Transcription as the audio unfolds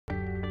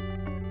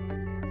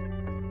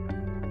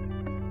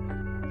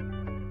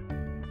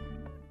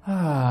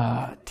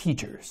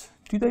Teachers.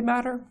 Do they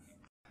matter?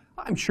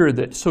 I'm sure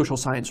that social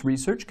science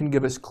research can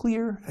give us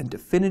clear and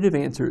definitive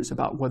answers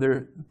about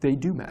whether they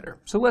do matter.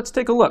 So let's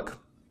take a look.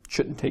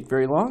 Shouldn't take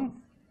very long.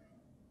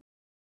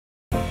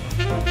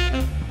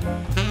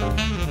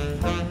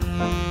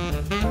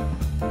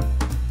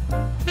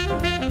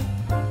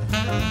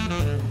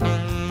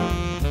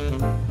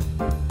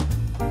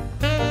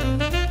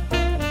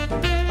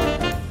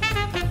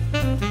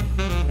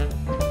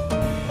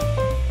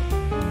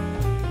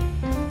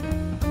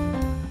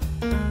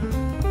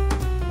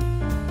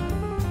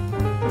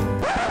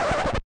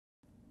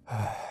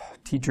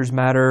 Teachers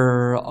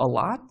matter a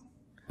lot.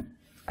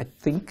 I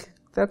think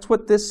that's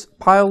what this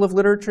pile of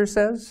literature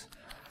says.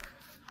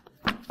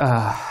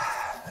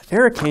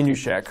 Eric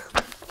Hanushek,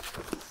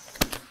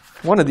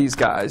 one of these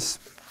guys,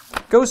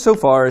 goes so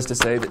far as to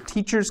say that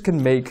teachers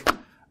can make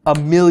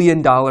 $1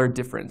 million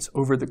difference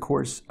over the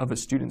course of a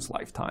student's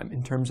lifetime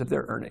in terms of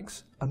their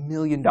earnings. $1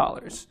 million.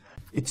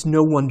 It's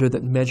no wonder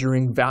that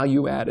measuring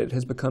value added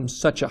has become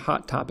such a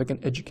hot topic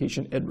in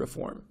education ed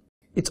reform.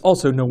 It's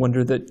also no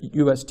wonder that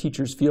U.S.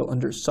 teachers feel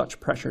under such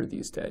pressure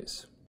these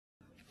days.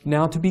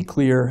 Now, to be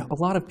clear, a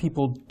lot of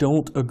people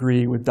don't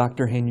agree with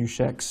Dr.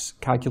 Hanushek's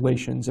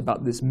calculations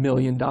about this $1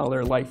 million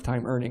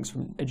lifetime earnings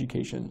from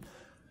education.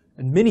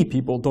 And many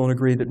people don't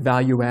agree that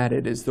value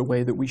added is the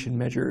way that we should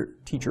measure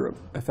teacher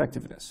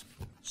effectiveness.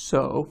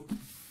 So,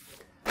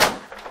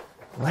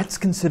 let's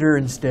consider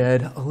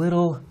instead a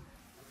little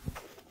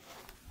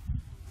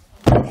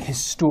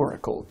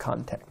historical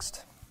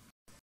context.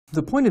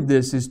 The point of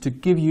this is to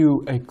give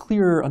you a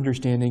clearer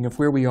understanding of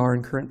where we are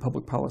in current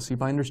public policy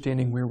by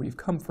understanding where we've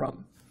come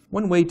from.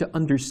 One way to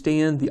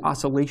understand the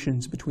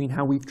oscillations between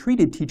how we've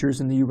treated teachers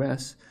in the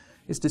U.S.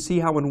 is to see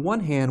how on one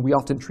hand we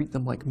often treat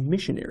them like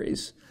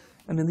missionaries,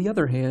 and on the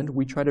other hand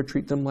we try to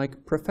treat them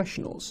like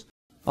professionals.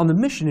 On the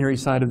missionary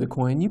side of the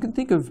coin, you can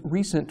think of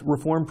recent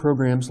reform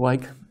programs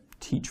like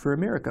Teach for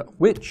America,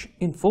 which,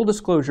 in full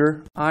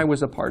disclosure, I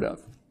was a part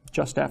of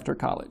just after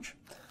college.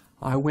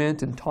 I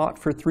went and taught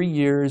for 3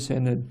 years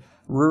in a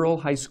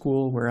rural high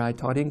school where I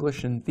taught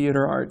English and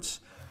theater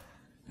arts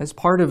as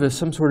part of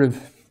some sort of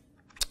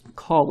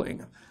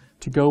calling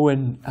to go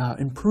and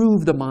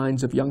improve the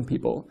minds of young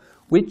people,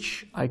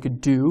 which I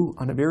could do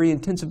on a very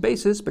intensive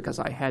basis because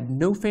I had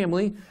no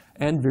family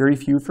and very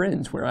few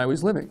friends where I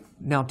was living.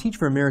 Now, Teach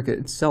for America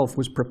itself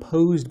was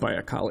proposed by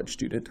a college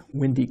student,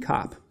 Wendy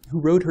Kopp,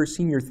 who wrote her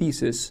senior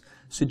thesis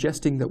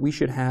suggesting that we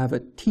should have a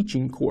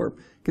teaching corps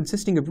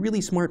consisting of really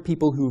smart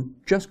people who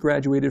just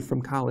graduated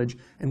from college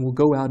and will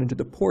go out into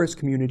the poorest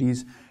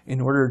communities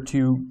in order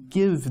to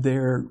give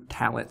their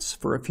talents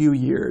for a few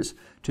years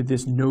to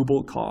this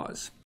noble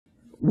cause.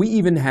 We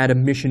even had a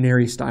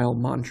missionary-style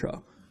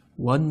mantra.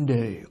 One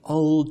day,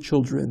 all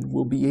children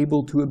will be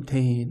able to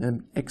obtain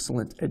an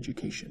excellent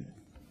education.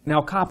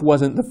 Now, Kopp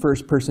wasn't the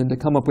first person to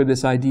come up with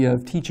this idea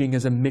of teaching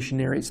as a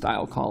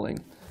missionary-style calling.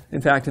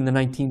 In fact, in the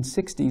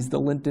 1960s, the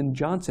Lyndon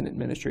Johnson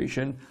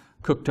administration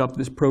cooked up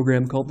this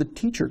program called the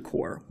Teacher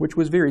Corps, which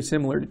was very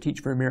similar to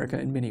Teach for America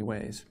in many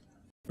ways.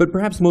 But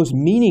perhaps the most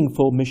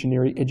meaningful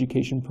missionary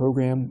education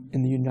program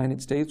in the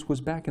United States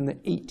was back in the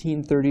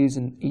 1830s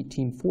and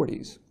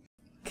 1840s.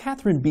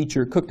 Catherine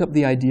Beecher cooked up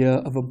the idea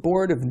of a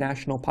board of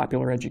national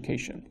popular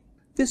education.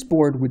 This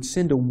board would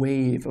send a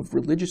wave of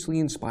religiously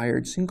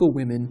inspired single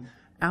women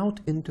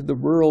out into the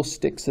rural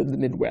sticks of the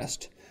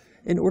Midwest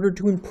in order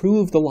to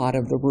improve the lot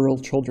of the rural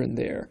children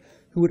there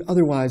who would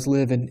otherwise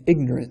live in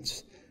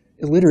ignorance,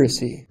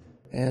 illiteracy,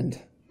 and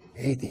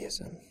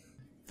atheism.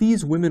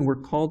 These women were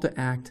called to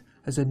act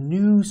as a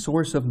new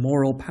source of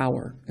moral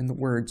power, in the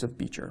words of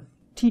Beecher.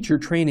 Teacher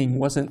training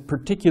wasn't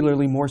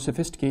particularly more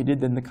sophisticated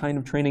than the kind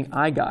of training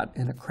I got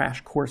in a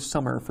crash course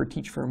summer for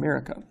Teach for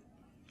America.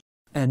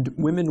 And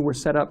women were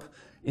set up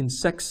in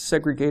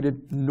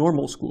sex-segregated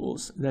normal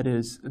schools, that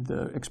is,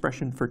 the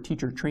expression for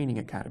teacher training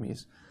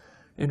academies,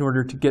 in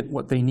order to get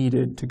what they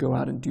needed to go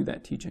out and do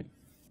that teaching.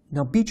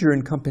 Now, Beecher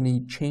and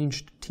company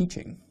changed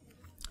teaching.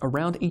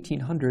 Around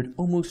 1800,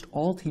 almost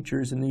all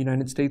teachers in the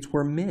United States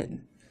were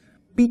men.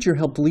 Beecher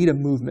helped lead a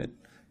movement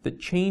that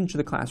changed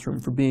the classroom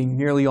from being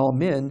nearly all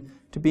men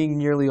to being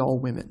nearly all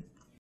women.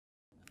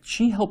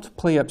 She helped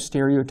play up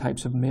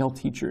stereotypes of male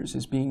teachers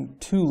as being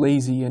too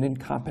lazy and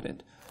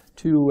incompetent,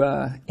 too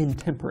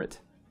intemperate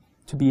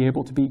to be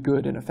able to be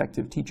good and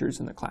effective teachers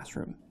in the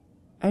classroom.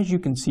 As you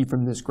can see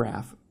from this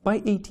graph, by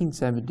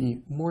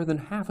 1870, more than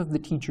half of the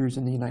teachers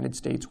in the United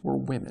States were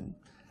women,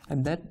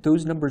 and that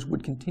those numbers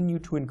would continue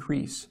to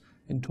increase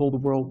until the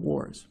world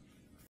wars.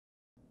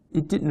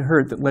 It didn't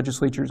hurt that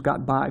legislatures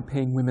got by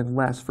paying women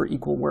less for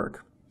equal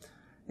work.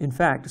 In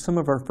fact, some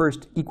of our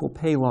first equal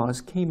pay laws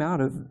came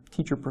out of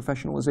teacher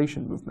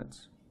professionalization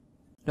movements.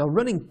 Now,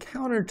 running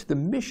counter to the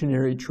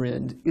missionary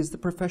trend is the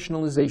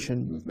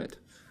professionalization movement,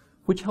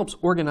 which helps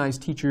organize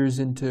teachers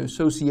into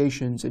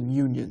associations and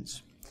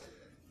unions.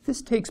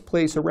 This takes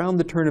place around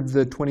the turn of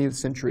the 20th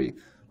century,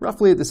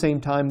 roughly at the same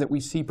time that we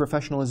see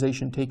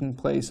professionalization taking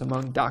place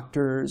among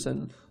doctors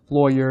and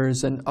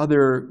lawyers and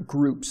other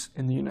groups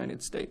in the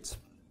United States.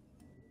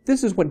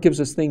 This is what gives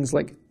us things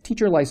like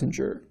teacher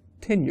licensure,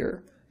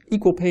 tenure,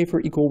 equal pay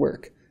for equal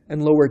work,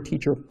 and lower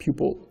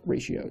teacher-pupil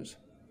ratios.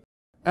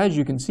 As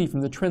you can see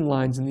from the trend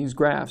lines in these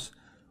graphs,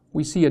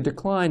 we see a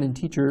decline in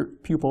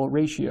teacher-pupil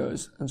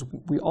ratios, as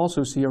we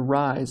also see a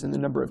rise in the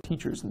number of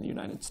teachers in the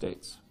United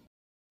States.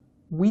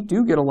 We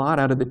do get a lot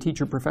out of the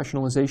teacher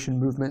professionalization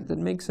movement that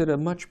makes it a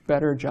much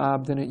better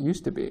job than it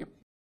used to be.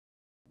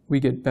 We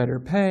get better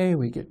pay,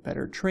 we get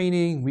better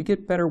training, we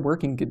get better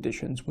working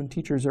conditions when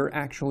teachers are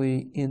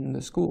actually in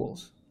the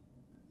schools.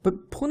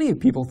 But plenty of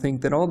people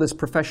think that all this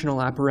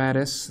professional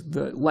apparatus,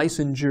 the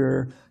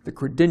licensure, the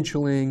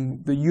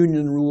credentialing, the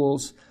union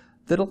rules,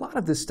 that a lot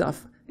of this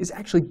stuff is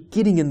actually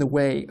getting in the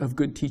way of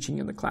good teaching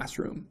in the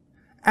classroom.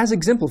 As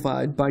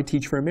exemplified by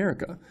Teach for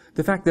America,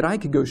 the fact that I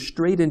could go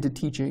straight into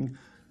teaching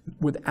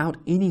without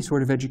any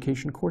sort of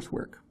education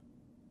coursework.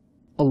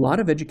 A lot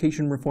of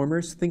education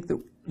reformers think that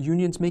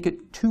unions make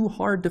it too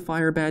hard to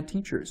fire bad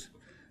teachers.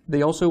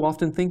 They also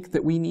often think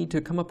that we need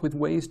to come up with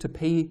ways to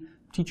pay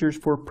teachers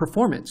for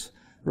performance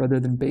rather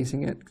than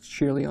basing it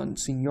sheerly on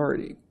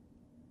seniority.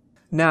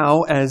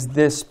 Now, as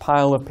this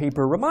pile of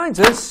paper reminds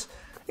us,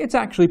 it's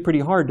actually pretty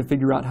hard to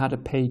figure out how to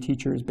pay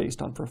teachers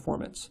based on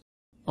performance.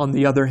 On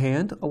the other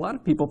hand, a lot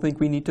of people think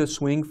we need to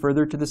swing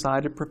further to the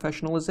side of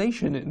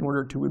professionalization in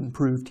order to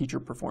improve teacher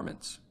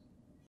performance.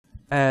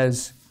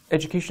 As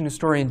education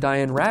historian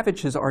Diane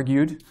Ravitch has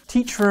argued,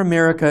 Teach for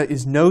America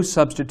is no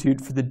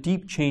substitute for the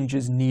deep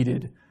changes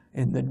needed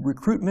in the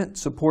recruitment,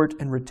 support,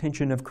 and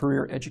retention of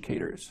career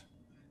educators.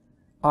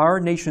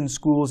 Our nation's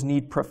schools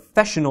need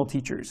professional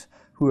teachers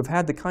who have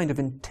had the kind of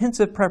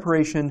intensive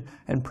preparation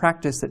and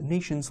practice that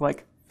nations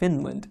like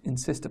Finland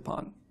insist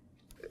upon.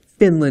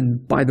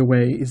 Finland, by the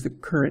way, is the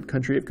current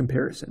country of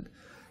comparison.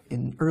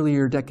 In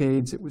earlier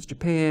decades, it was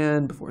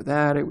Japan. Before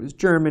that, it was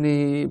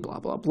Germany, blah,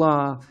 blah,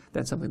 blah.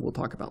 That's something we'll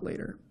talk about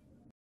later.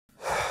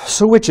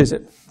 So which is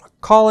it? A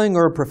calling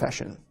or a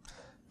profession?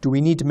 Do we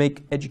need to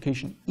make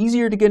education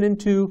easier to get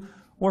into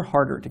or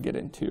harder to get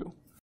into?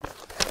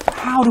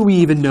 How do we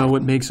even know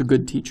what makes a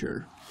good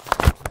teacher?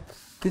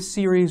 This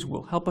series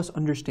will help us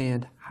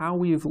understand how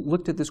we've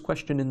looked at this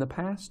question in the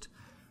past,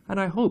 and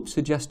I hope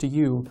suggest to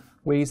you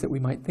ways that we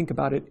might think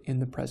about it in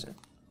the present.